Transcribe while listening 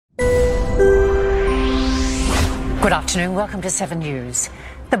Good afternoon. Welcome to 7 News.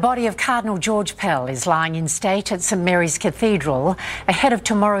 The body of Cardinal George Pell is lying in state at St Mary's Cathedral ahead of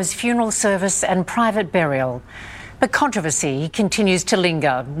tomorrow's funeral service and private burial. But controversy continues to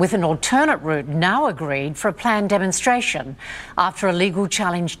linger, with an alternate route now agreed for a planned demonstration after a legal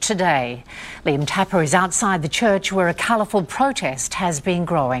challenge today. Liam Tapper is outside the church where a colourful protest has been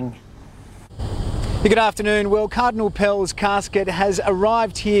growing. Good afternoon. Well, Cardinal Pell's casket has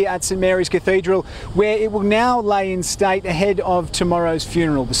arrived here at St Mary's Cathedral, where it will now lay in state ahead of tomorrow's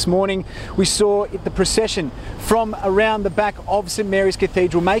funeral. This morning we saw the procession from around the back of St Mary's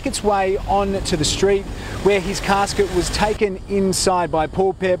Cathedral make its way onto the street, where his casket was taken inside by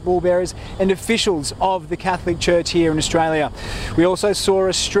pallbearers and officials of the Catholic Church here in Australia. We also saw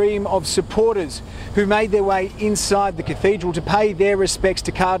a stream of supporters who made their way inside the cathedral to pay their respects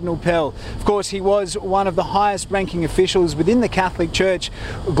to Cardinal Pell. Of course, he was one of the highest ranking officials within the Catholic Church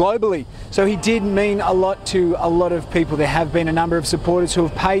globally, so he did mean a lot to a lot of people. There have been a number of supporters who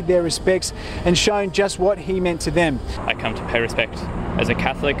have paid their respects and shown just what he meant to them. I come to pay respect as a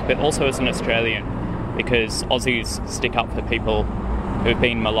Catholic, but also as an Australian, because Aussies stick up for people who've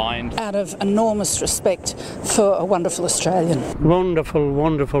been maligned. Out of enormous respect for a wonderful Australian. Wonderful,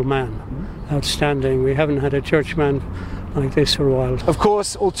 wonderful man. Outstanding. We haven't had a churchman like this for a while. Of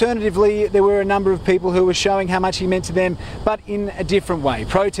course, alternatively, there were a number of people who were showing how much he meant to them, but in a different way.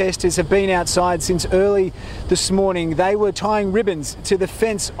 Protesters have been outside since early this morning. They were tying ribbons to the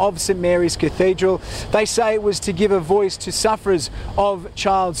fence of St Mary's Cathedral. They say it was to give a voice to sufferers of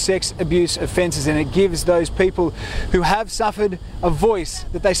child sex abuse offences, and it gives those people who have suffered a voice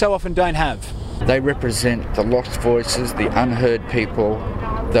that they so often don't have. They represent the lost voices, the unheard people,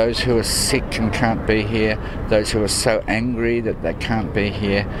 those who are sick and can't be here, those who are so angry that they can't be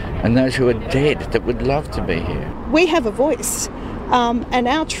here, and those who are dead that would love to be here. We have a voice, and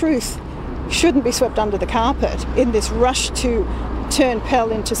our truth shouldn't be swept under the carpet in this rush to turn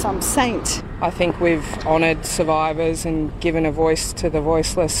Pell into some saint. I think we've honoured survivors and given a voice to the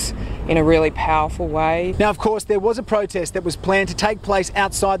voiceless in a really powerful way. Now, of course, there was a protest that was planned to take place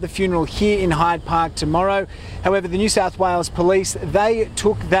outside the funeral here in Hyde Park tomorrow. However, the New South Wales Police, they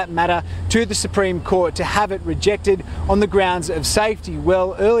took that matter to the Supreme Court to have it rejected on the grounds of safety.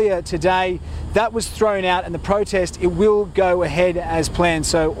 Well, earlier today, that was thrown out, and the protest, it will go ahead as planned.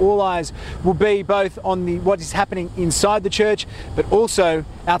 So all eyes will be both on what is happening inside the church, but also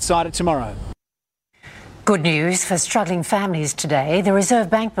outside it tomorrow. Good news for struggling families today. The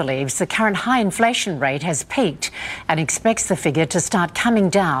Reserve Bank believes the current high inflation rate has peaked and expects the figure to start coming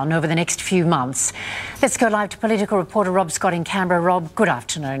down over the next few months. Let's go live to political reporter Rob Scott in Canberra. Rob, good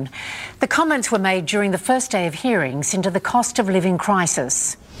afternoon. The comments were made during the first day of hearings into the cost of living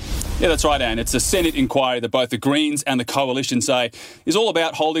crisis. Yeah, that's right, Anne. It's a Senate inquiry that both the Greens and the Coalition say is all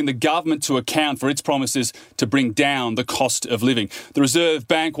about holding the government to account for its promises to bring down the cost of living. The Reserve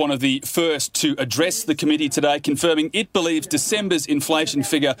Bank, one of the first to address the committee today, confirming it believes December's inflation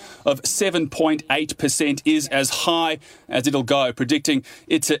figure of 7.8% is as high as it'll go, predicting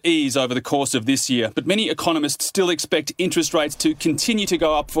it to ease over the course of this year. But many economists still expect interest rates to continue to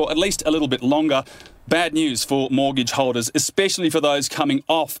go up for at least a little bit longer. Bad news for mortgage holders, especially for those coming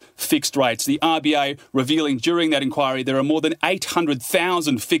off fixed rates. The RBA revealing during that inquiry there are more than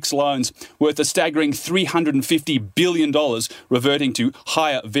 800,000 fixed loans worth a staggering $350 billion reverting to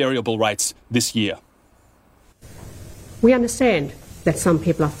higher variable rates this year. We understand that some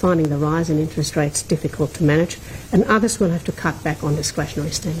people are finding the rise in interest rates difficult to manage, and others will have to cut back on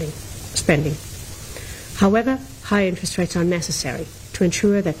discretionary spending. However, higher interest rates are necessary to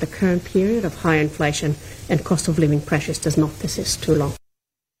ensure that the current period of high inflation and cost of living pressures does not persist too long.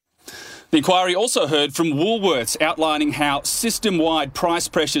 The inquiry also heard from Woolworths outlining how system-wide price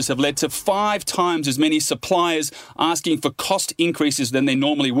pressures have led to 5 times as many suppliers asking for cost increases than they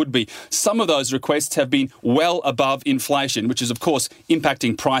normally would be. Some of those requests have been well above inflation, which is, of course,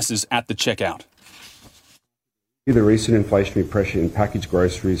 impacting prices at the checkout. The recent inflationary pressure in packaged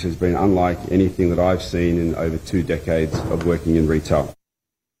groceries has been unlike anything that I've seen in over 2 decades of working in retail.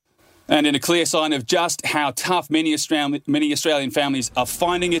 And in a clear sign of just how tough many Australian families are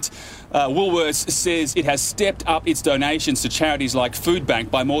finding it, Woolworths says it has stepped up its donations to charities like Food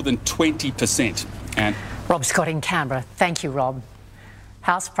Bank by more than 20%. And Rob Scott in Canberra. Thank you, Rob.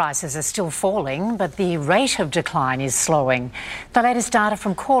 House prices are still falling, but the rate of decline is slowing. The latest data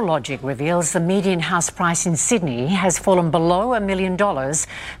from CoreLogic reveals the median house price in Sydney has fallen below $1 million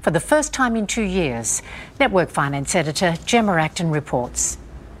for the first time in 2 years. Network Finance Editor Gemma Acton reports.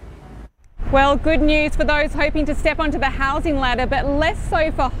 Well, good news for those hoping to step onto the housing ladder, but less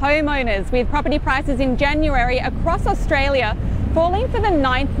so for homeowners, with property prices in January across Australia falling for the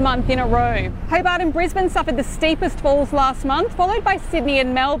 9th month in a row. Hobart and Brisbane suffered the steepest falls last month, followed by Sydney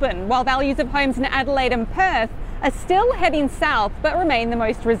and Melbourne, while values of homes in Adelaide and Perth are still heading south but remain the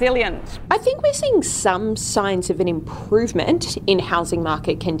most resilient. I think we're seeing some signs of an improvement in housing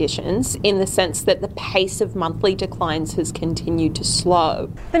market conditions in the sense that the pace of monthly declines has continued to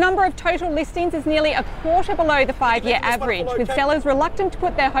slow. The number of total listings is nearly a quarter below the 5-year average, with sellers reluctant to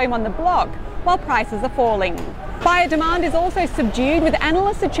put their home on the block while prices are falling. Buyer demand is also subdued, with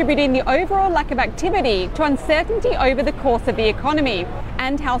analysts attributing the overall lack of activity to uncertainty over the course of the economy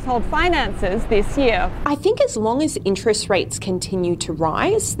and household finances this year. I think as long as interest rates continue to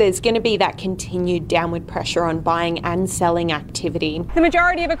rise, there's going to be that continued downward pressure on buying and selling activity. The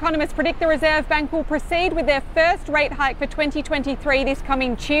majority of economists predict the Reserve Bank will proceed with their first rate hike for 2023 this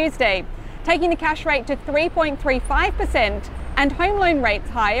coming Tuesday, taking the cash rate to 3.35% and home loan rates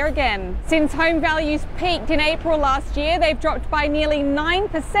higher again. Since home values peaked in April last year, they've dropped by nearly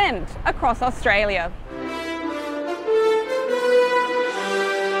 9% across Australia.